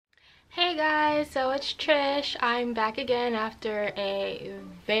Hey guys, so it's Trish. I'm back again after a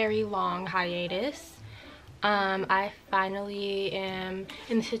very long hiatus. I finally am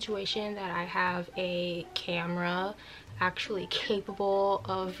in the situation that I have a camera actually capable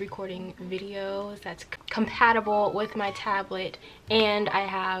of recording videos that's compatible with my tablet, and I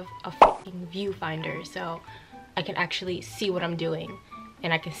have a fucking viewfinder so I can actually see what I'm doing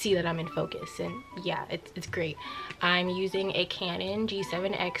and I can see that I'm in focus, and yeah, it's great. I'm using a Canon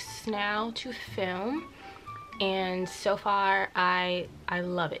G7X now to film, and so far I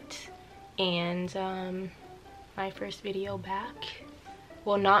love it. And my first video back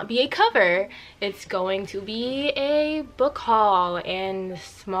will not be a cover. It's going to be a book haul and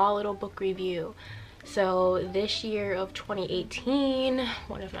small little book review. So this year of 2018,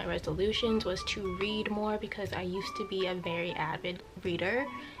 one of my resolutions was to read more because I used to be a very avid reader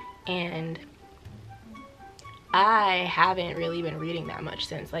and I haven't really been reading that much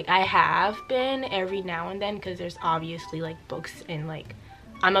since. Like, I have been every now and then because there's obviously like books, and like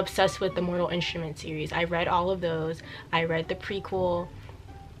I'm obsessed with the Mortal Instrument series. I read all of those. I read the prequel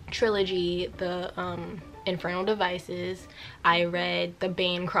trilogy, the Infernal Devices. I read the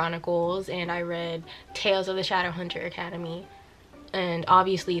Bane Chronicles, and I read Tales of the Shadowhunter Academy. And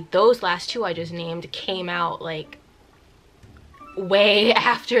obviously those last two I just named came out like way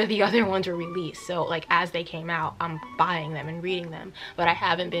after the other ones were released, so like as they came out I'm buying them and reading them, but I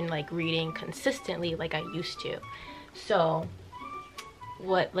haven't been like reading consistently like I used to. So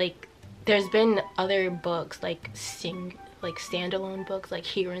there's been other books like standalone books like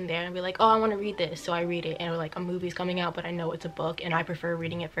here and there, and be like, oh, I want to read this, so I read it, and like a movie's coming out but I know it's a book and I prefer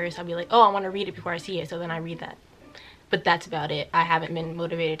reading it first, I'll be like, oh, I want to read it before I see it, so then I read that. But that's about it. I haven't been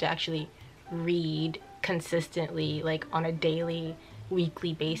motivated to actually read consistently, like on a daily,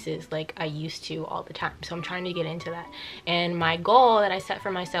 weekly basis like I used to all the time, so I'm trying to get into that. And my goal that I set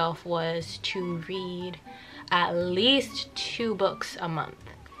for myself was to read at least 2 books a month.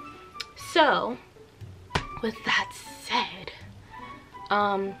 So with that said,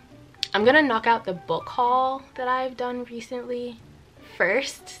 I'm gonna knock out the book haul that I've done recently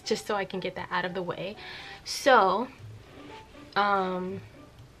first, just so I can get that out of the way. So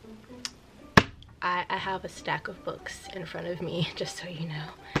I have a stack of books in front of me, just so you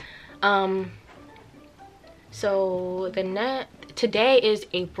know. So today is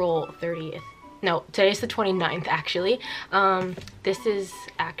April 30th. No, today's the 29th actually. This is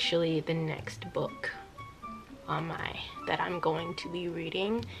actually the next book on that I'm going to be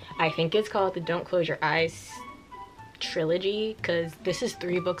reading. I think it's called the Don't Close Your Eyes trilogy, because this is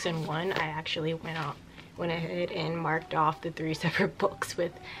 3 books in one. I actually went ahead and marked off the 3 separate books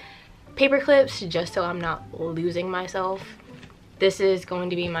with paper clips just so I'm not losing myself. This is going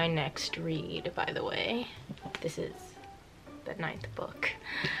to be my next read, by the way. This is the 9th book.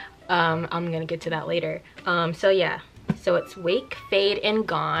 I'm gonna get to that later. So yeah, so it's Wake, Fade, and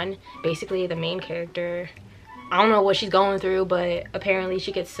Gone. Basically the main character, I don't know what she's going through, but apparently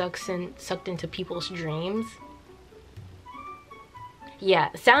she gets sucked into people's dreams. Yeah,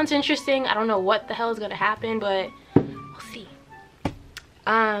 sounds interesting. I don't know what the hell is gonna happen, but we'll see.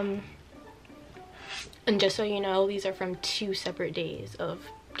 And just so you know, these are from 2 separate days of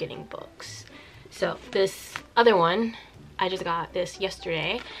getting books. So this other one, I just got this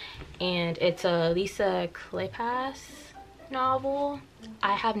yesterday, and it's a Lisa Kleypas novel.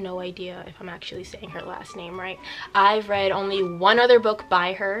 I have no idea if I'm actually saying her last name right. I've read only 1 other book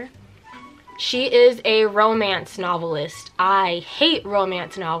by her. She is a romance novelist. I hate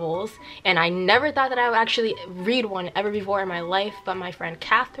romance novels, and I never thought that I would actually read one ever before in my life, but my friend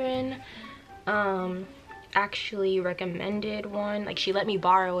Catherine actually recommended one. Like, she let me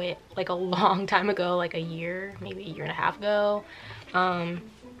borrow it like a long time ago, like a year, maybe a year and a half ago. And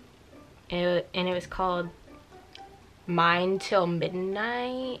it was called Mine Till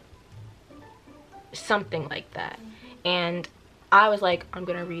Midnight, something like that. And I was like, I'm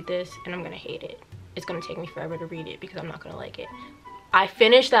gonna read this and I'm gonna hate it. It's gonna take me forever to read it because I'm not gonna like it. I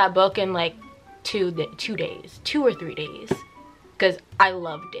finished that book in like 2 days, 2 or 3 days, because I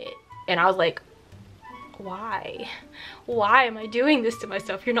loved it. And I was like, why am I doing this to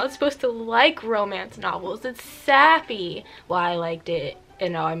myself? You're not supposed to like romance novels. It's sappy. Well, I liked it,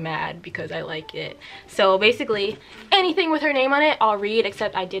 and now I'm mad because I like it. So basically anything with her name on it I'll read,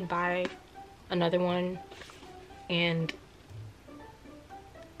 except I did buy another one and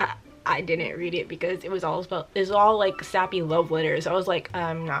I didn't read it because it was all like sappy love letters. I was like,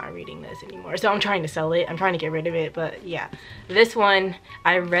 I'm not reading this anymore. So I'm trying to sell it. I'm trying to get rid of it. But yeah, this one,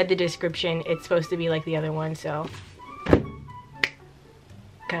 I read the description. It's supposed to be like the other one, so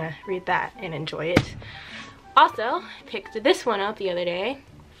gonna read that and enjoy it. Also, I picked this one up the other day.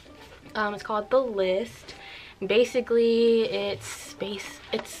 It's called The List. Basically,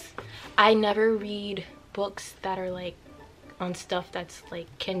 I never read books that are like on stuff that's like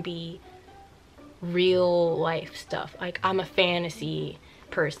can be real life stuff. Like, I'm a fantasy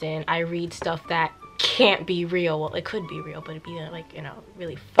person. I read stuff that can't be real. Well, it could be real, but it'd be like, you know,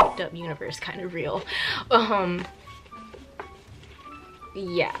 really fucked up universe kind of real.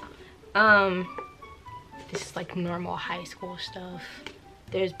 Yeah. This is like normal high school stuff.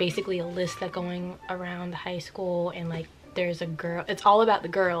 There's basically a list that's going around the high school, and like there's a girl, it's all about the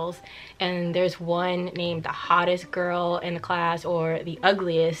girls, and there's one named the hottest girl in the class or the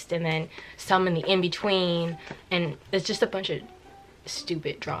ugliest, and then some in the in-between, and it's just a bunch of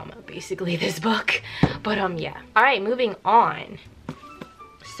stupid drama, basically, this book. But yeah. All right, moving on.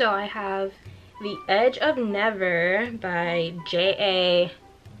 So I have The Edge of Never by J.A.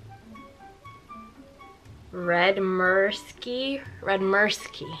 Redmerski.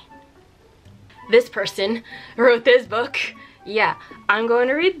 This person wrote this book. Yeah, I'm going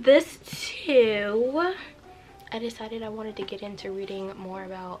to read this too. I decided I wanted to get into reading more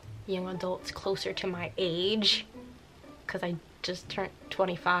about young adults closer to my age, because I just turned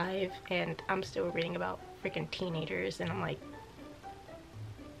 25 and I'm still reading about freaking teenagers, and I'm like,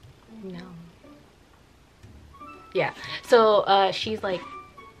 no. Yeah, so she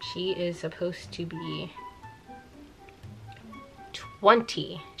is supposed to be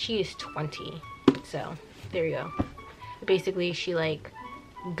 20. She is 20. So there you go. Basically, she like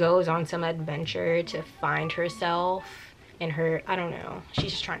goes on some adventure to find herself and her, I don't know,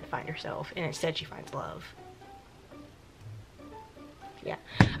 she's just trying to find herself, and instead she finds love. Yeah.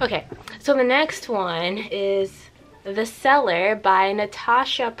 Okay, so the next one is The Cellar by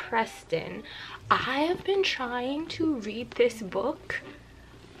Natasha Preston. I have been trying to read this book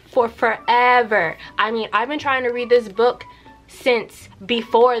for forever. I mean, I've been trying to read this book since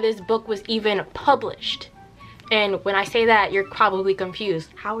before this book was even published. And when I say that, you're probably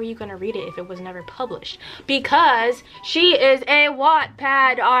confused. How are you gonna read it if it was never published? Because she is a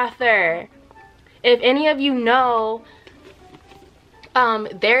Wattpad author. If any of you know,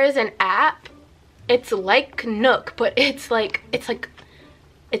 there is an app. It's like Nook, but it's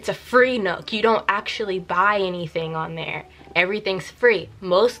a free Nook. You don't actually buy anything on there. Everything's free,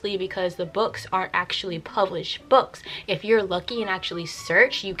 mostly because the books aren't actually published books. If you're lucky and actually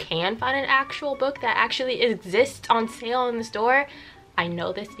search, you can find an actual book that actually exists on sale in the store. I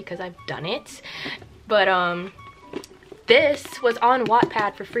know this because I've done it. But this was on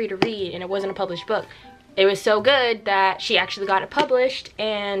Wattpad for free to read, and it wasn't a published book. It was so good that she actually got it published,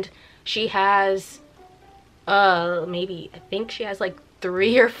 and she has I think she has like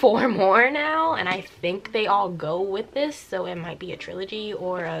 3 or 4 more now, and I think they all go with this, so it might be a trilogy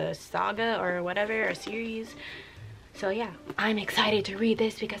or a saga or whatever, a series. So yeah, I'm excited to read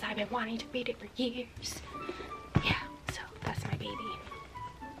this because I've been wanting to read it for years. Yeah, so that's my baby.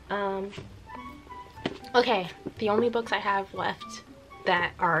 Okay, the only books I have left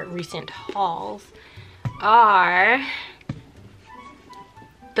that are recent hauls are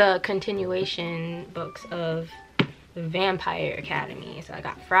the continuation books of Vampire Academy. So I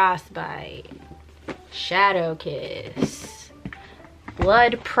got Frostbite, Shadow Kiss,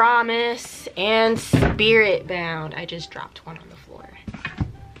 Blood Promise, and Spirit Bound. I just dropped one on the floor.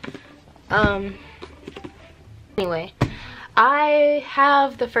 Anyway, I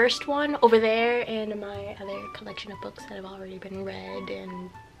have the first one over there in my other collection of books that have already been read and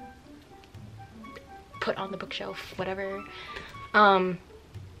put on the bookshelf, whatever.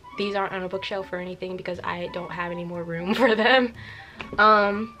 These aren't on a bookshelf or anything because I don't have any more room for them.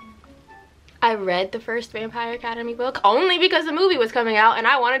 I read the first Vampire Academy book only because the movie was coming out and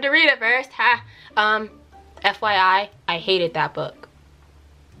I wanted to read it first. Ha. FYI, I hated that book.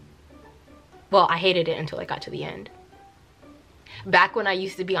 Well, I hated it until I got to the end. Back when I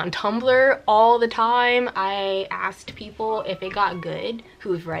used to be on Tumblr all the time, I asked people if it got good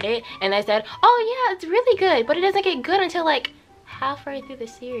who've read it, and they said, oh yeah, it's really good, but it doesn't get good until like halfway through the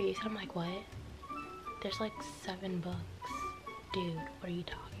series. And I'm like, what? There's like 7 books. Dude, what are you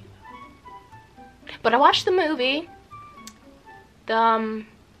talking about? But I watched the movie. No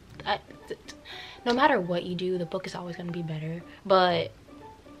matter what you do, the book is always going to be better. But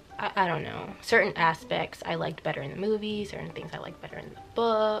I don't know. Certain aspects I liked better in the movie. Certain things I liked better in the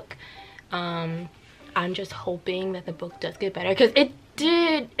book. I'm just hoping that the book does get better. Because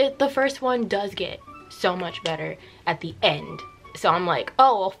the first one does get so much better at the end. So I'm like,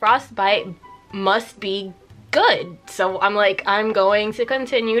 oh, well, Frostbite must be good. So I'm like, I'm going to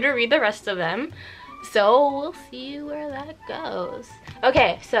continue to read the rest of them. So we'll see where that goes.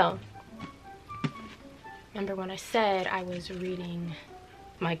 Okay, so remember when I said I was reading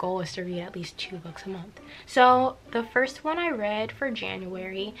my goal is to read at least 2 books a month. So the first one I read for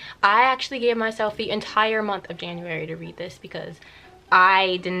January, I actually gave myself the entire month of January to read this because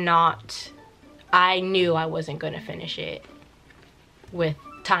I knew I wasn't going to finish it with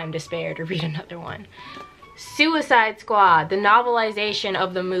time to spare to read another one. Suicide Squad, the novelization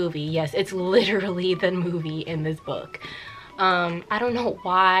of the movie. Yes, it's literally the movie in this book. I don't know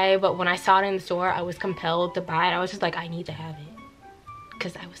why, but when I saw it in the store, I was compelled to buy it. I was just like, I need to have it.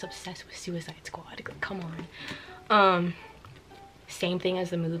 Because I was obsessed with Suicide Squad. Come on. Same thing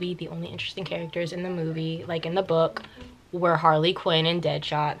as the movie. The only interesting characters in the movie, like in the book, were Harley Quinn and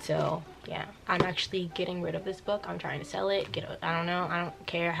Deadshot. So yeah, I'm actually getting rid of this book. I'm trying to sell it. I don't know. I don't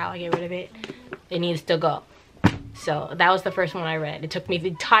care how I get rid of it. It needs to go. So that was the first one I read. It took me the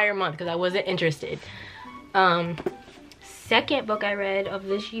entire month because I wasn't interested. Second book I read of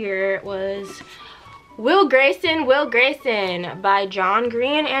this year was Will Grayson by John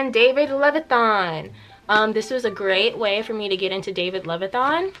Green and David Levithan. This was a great way for me to get into David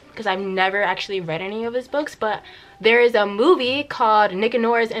Levithan because I've never actually read any of his books, but there is a movie called Nick and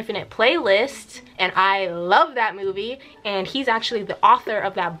Nora's Infinite Playlist, and I love that movie, and he's actually the author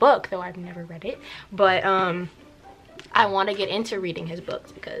of that book, though I've never read it. But I want to get into reading his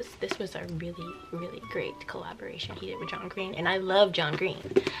books because this was a really, really great collaboration he did with John Green, and I love John Green.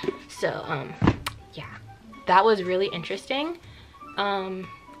 So yeah, that was really interesting.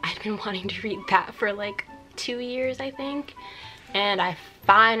 I'd been wanting to read that for like 2 years, I think, and I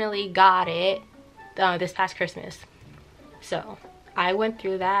finally got it this past Christmas. So I went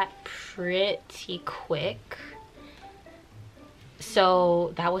through that pretty quick.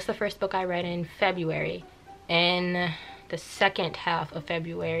 So that was the first book I read in February. In the second half of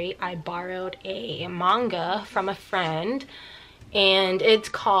February, I borrowed a manga from a friend, and it's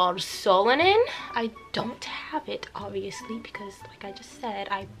called Solanin. I don't have it, obviously, because like I just said,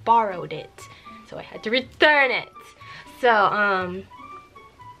 I borrowed it, so I had to return it. So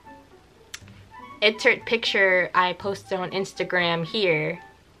insert picture I posted on Instagram here.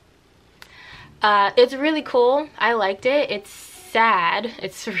 It's really cool. I liked it. It's sad.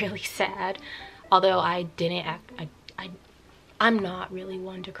 It's really sad. Although I didn't act, I'm not really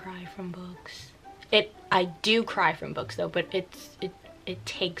one to cry from books. I do cry from books though, but it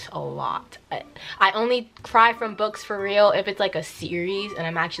takes a lot. I only cry from books for real if it's like a series and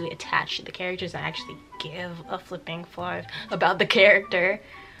I'm actually attached to the characters and I actually give a flipping fuck about the character.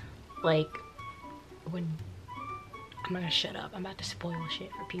 Like when I'm gonna shut up. I'm about to spoil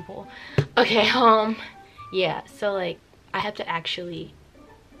shit for people. Okay, yeah, so like I have to actually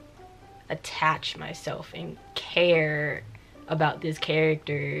attach myself and care about these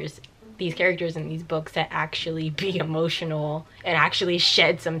characters in these books that actually be emotional and actually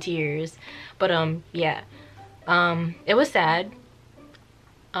shed some tears. But yeah, it was sad.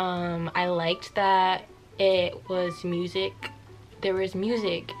 I liked that it was music. There was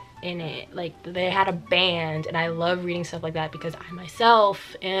music in it, like they had a band, and I love reading stuff like that because I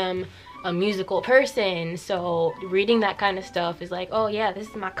myself am a musical person, so reading that kind of stuff is like, oh yeah, this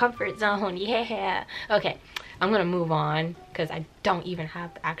is my comfort zone. Yeah. Okay, I'm gonna move on because I don't even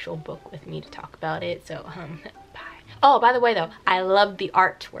have the actual book with me to talk about it. So bye. Oh, by the way though, I love the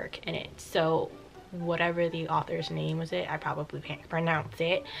artwork in it, so whatever the author's name was, I probably can't pronounce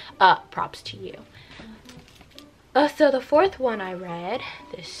it. Props to you. So the fourth one I read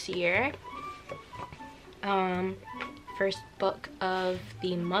this year, first book of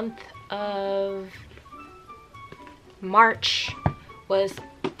the month of March, was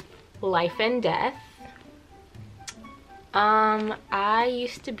Life and Death. I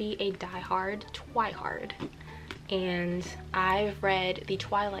used to be a diehard Twihard, and I've read the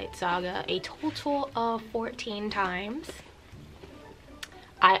Twilight Saga a total of 14 times.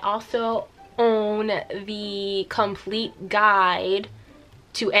 I also own the complete guide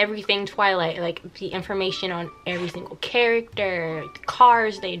to everything Twilight, like the information on every single character, the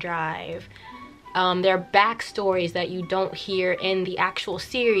cars they drive, their backstories that you don't hear in the actual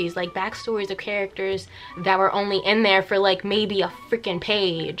series, like backstories of characters that were only in there for like maybe a freaking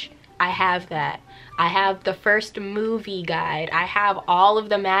page. I have that. I have the first movie guide. I have all of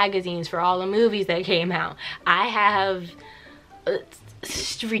the magazines for all the movies that came out. I have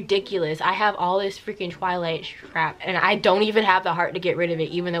it's ridiculous. I have all this freaking Twilight crap, and I don't even have the heart to get rid of it,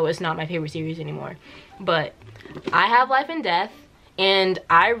 even though it's not my favorite series anymore. But I have Life and Death, and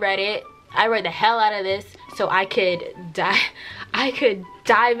I read it. I read the hell out of this so I could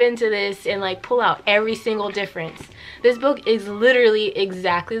dive into this and like pull out every single difference. This book is literally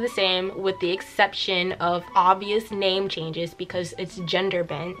exactly the same, with the exception of obvious name changes because it's gender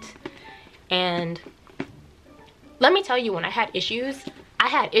bent. And let me tell you, when I had issues, I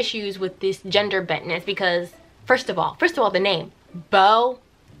had issues with this gender bentness because first of all, the name Beau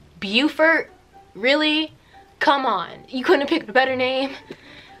Buford, really? Come on, you couldn't have picked a better name.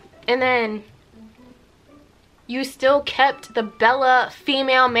 And then you still kept the Bella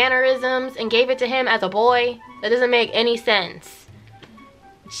female mannerisms and gave it to him as a boy. That doesn't make any sense.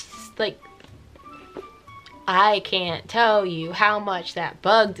 It's just like, I can't tell you how much that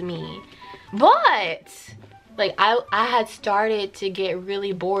bugged me. But like I had started to get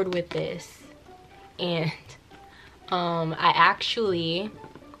really bored with this, and I actually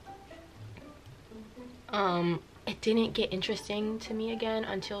it didn't get interesting to me again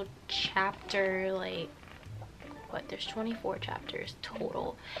until chapter, like, what, there's 24 chapters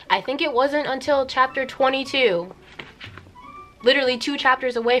total. I think it wasn't until chapter 22, literally 2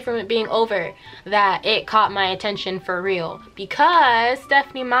 chapters away from it being over, that it caught my attention for real, because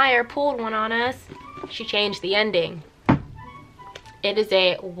Stephenie Meyer pulled one on us. She changed the ending. It is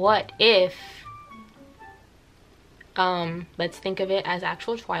a what if, let's think of it as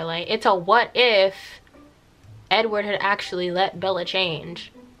actual Twilight. It's a what if Edward had actually let Bella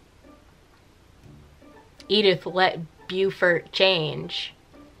change. Edith let Buford change.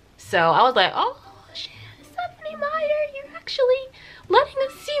 So I was like, oh shit, Stephenie Meyer, you're actually letting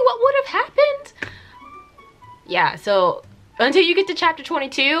us see what would have happened. Yeah, so until you get to chapter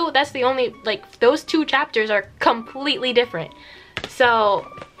 22, that's the only, like, those 2 chapters are completely different. So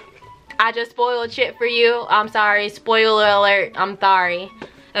I just spoiled shit for you. I'm sorry. Spoiler alert. I'm sorry.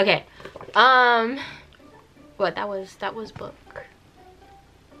 Okay. What, that was book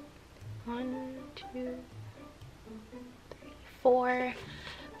 1, 2, 3, 4.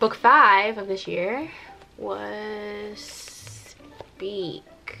 Book 5 of this year was Speak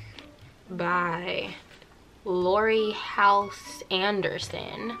by Laurie Halse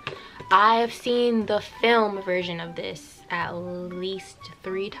Anderson. I've seen the film version of this at least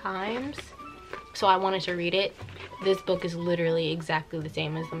 3 times, so I wanted to read it. This book is literally exactly the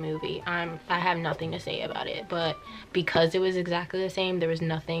same as the movie. I have nothing to say about it, but because it was exactly the same, there was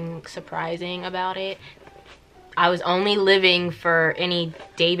nothing surprising about it. I was only living for any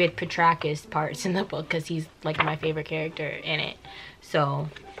David Petrakis parts in the book because he's like my favorite character in it. So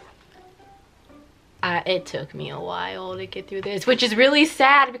it took me a while to get through this, which is really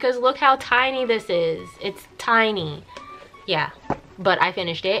sad because look how tiny this is. It's tiny. Yeah, but I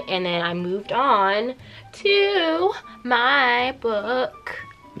finished it, and then I moved on to my book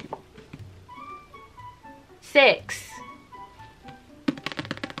 6.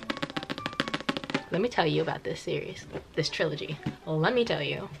 Let me tell you about this series, this trilogy. Let me tell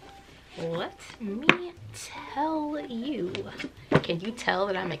you. Let me tell you. Can you tell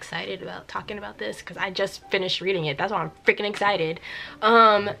that I'm excited about talking about this? Because I just finished reading it. That's why I'm freaking excited.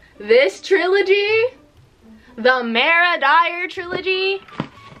 This trilogy, the Mara Dyer trilogy,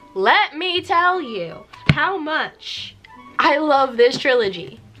 let me tell you how much I love this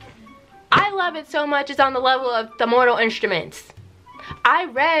trilogy. I love it so much it's on the level of the Mortal Instruments. I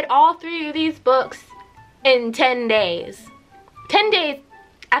read all 3 of these books in 10 days. 10 days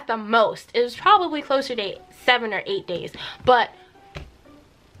at the most. It was probably closer to 7 or 8 days. But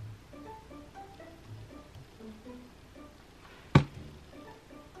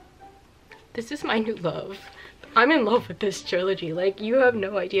this is my new love. I'm in love with this trilogy. Like, you have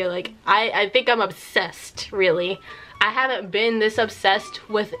no idea. Like, I think I'm obsessed, really. I haven't been this obsessed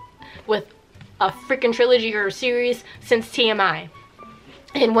with a freaking trilogy or a series since TMI.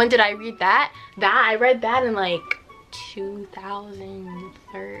 And when did I read that? I read that in like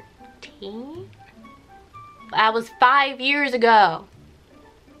 2013. That was 5 years ago.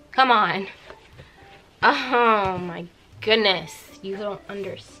 Come on. Oh my goodness. You don't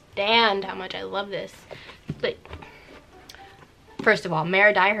understand how much I love this. Like, first of all,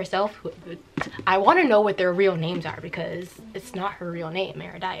 Mara Dyer herself, I want to know what their real names are because it's not her real name,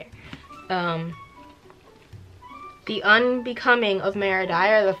 Mara Dyer. The Unbecoming of Mara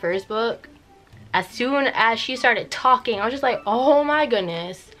Dyer, the first book, as soon as she started talking, I was just like, oh my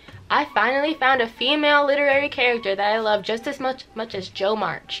goodness, I finally found a female literary character that I love just as much as Jo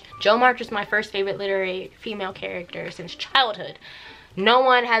March. Jo March was my first favorite literary female character since childhood. No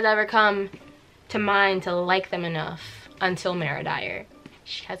one has ever come to mind to like them enough until Mara Dyer.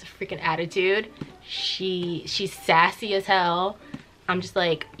 She has a freaking attitude. She's sassy as hell. I'm just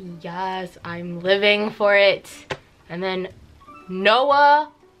like, yes, I'm living for it. And then Noah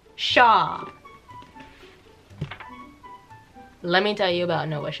Shaw. Let me tell you about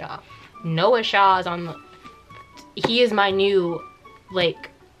Noah Shaw. Noah Shaw is he is my new,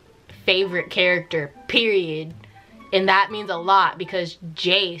 like, favorite character, period. And that means a lot because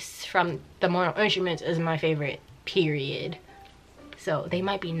Jace from the Mortal Instruments is my favorite, period. So they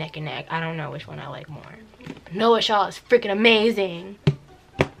might be neck and neck. I don't know which one I like more. Noah Shaw is freaking amazing.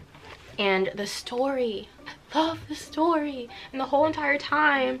 And the story, I love the story. And the whole entire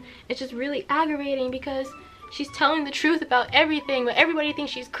time, it's just really aggravating because she's telling the truth about everything, but everybody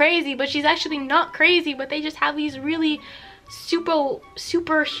thinks she's crazy, but she's actually not crazy, but they just have these really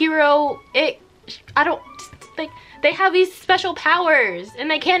superhero, they have these special powers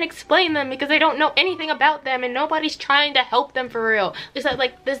and they can't explain them because they don't know anything about them and nobody's trying to help them for real. It's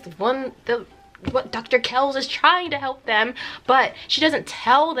like this one, what Dr. Kells is trying to help them, but she doesn't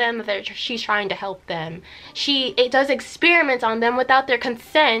tell them that she's trying to help them. It does experiments on them without their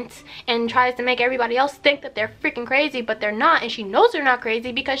consent and tries to make everybody else think that they're freaking crazy, but they're not, and she knows they're not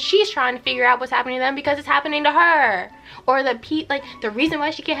crazy because she's trying to figure out what's happening to them because it's happening to her. Or the reason why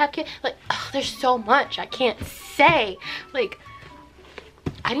she can't have kids. Like, ugh, there's so much I can't say. Like,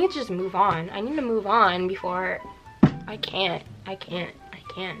 I need to just move on. I need to move on before I can't.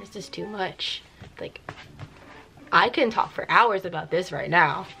 It's just too much. Like, I can talk for hours about this right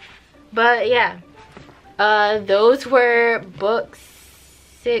now. But yeah, those were books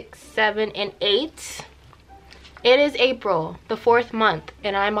 6, 7, and 8. It is April, the 4th month,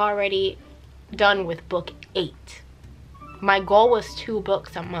 and I'm already done with book 8. My goal was 2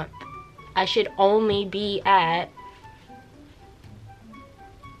 books a month. I should only be at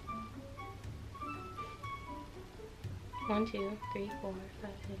one, 2, 3, 4,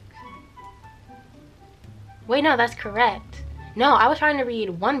 5, 6. Wait, no, that's correct. No, I was trying to read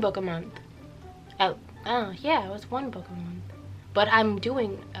 1 book a month. Oh yeah, it was 1 book a month. But I'm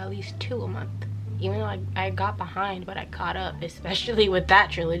doing at least 2 a month. Even though I got behind, but I caught up, especially with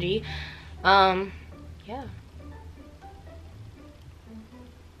that trilogy. Yeah.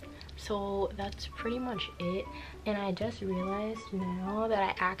 So that's pretty much it. And I just realized now that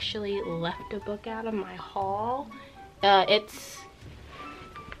I actually left a book out of my haul.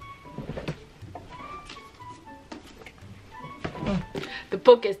 The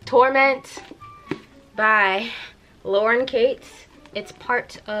book is Torment by Lauren Cates. It's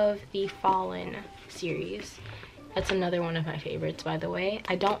part of the Fallen series. That's another one of my favorites, by the way.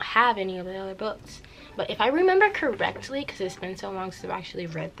 I don't have any of the other books, but if I remember correctly, because it's been so long since I've actually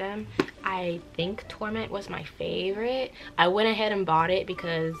read them, I think Torment was my favorite. I went ahead and bought it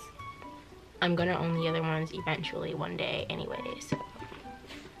because I'm gonna own the other ones eventually one day anyway, so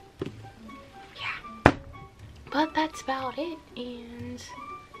yeah. But that's about it. And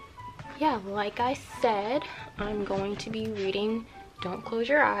yeah, like I said, I'm going to be reading Don't Close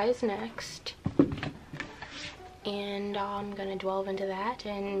Your Eyes next, and I'm gonna delve into that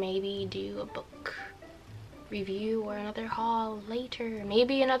and maybe do a book review or another haul later.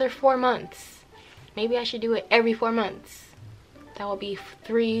 Maybe another 4 months. Maybe I should do it every 4 months. That will be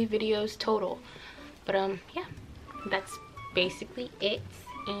 3 videos total. But yeah, that's basically it.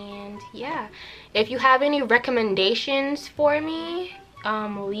 And yeah, if you have any recommendations for me,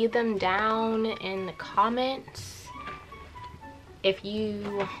 leave them down in the comments. If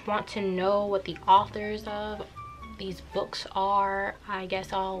you want to know what the authors of these books are, I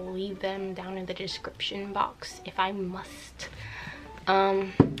guess I'll leave them down in the description box if I must.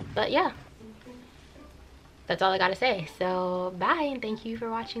 But yeah, that's all I gotta say. So bye, and thank you for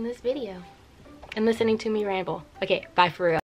watching this video and listening to me ramble. Okay, bye for real.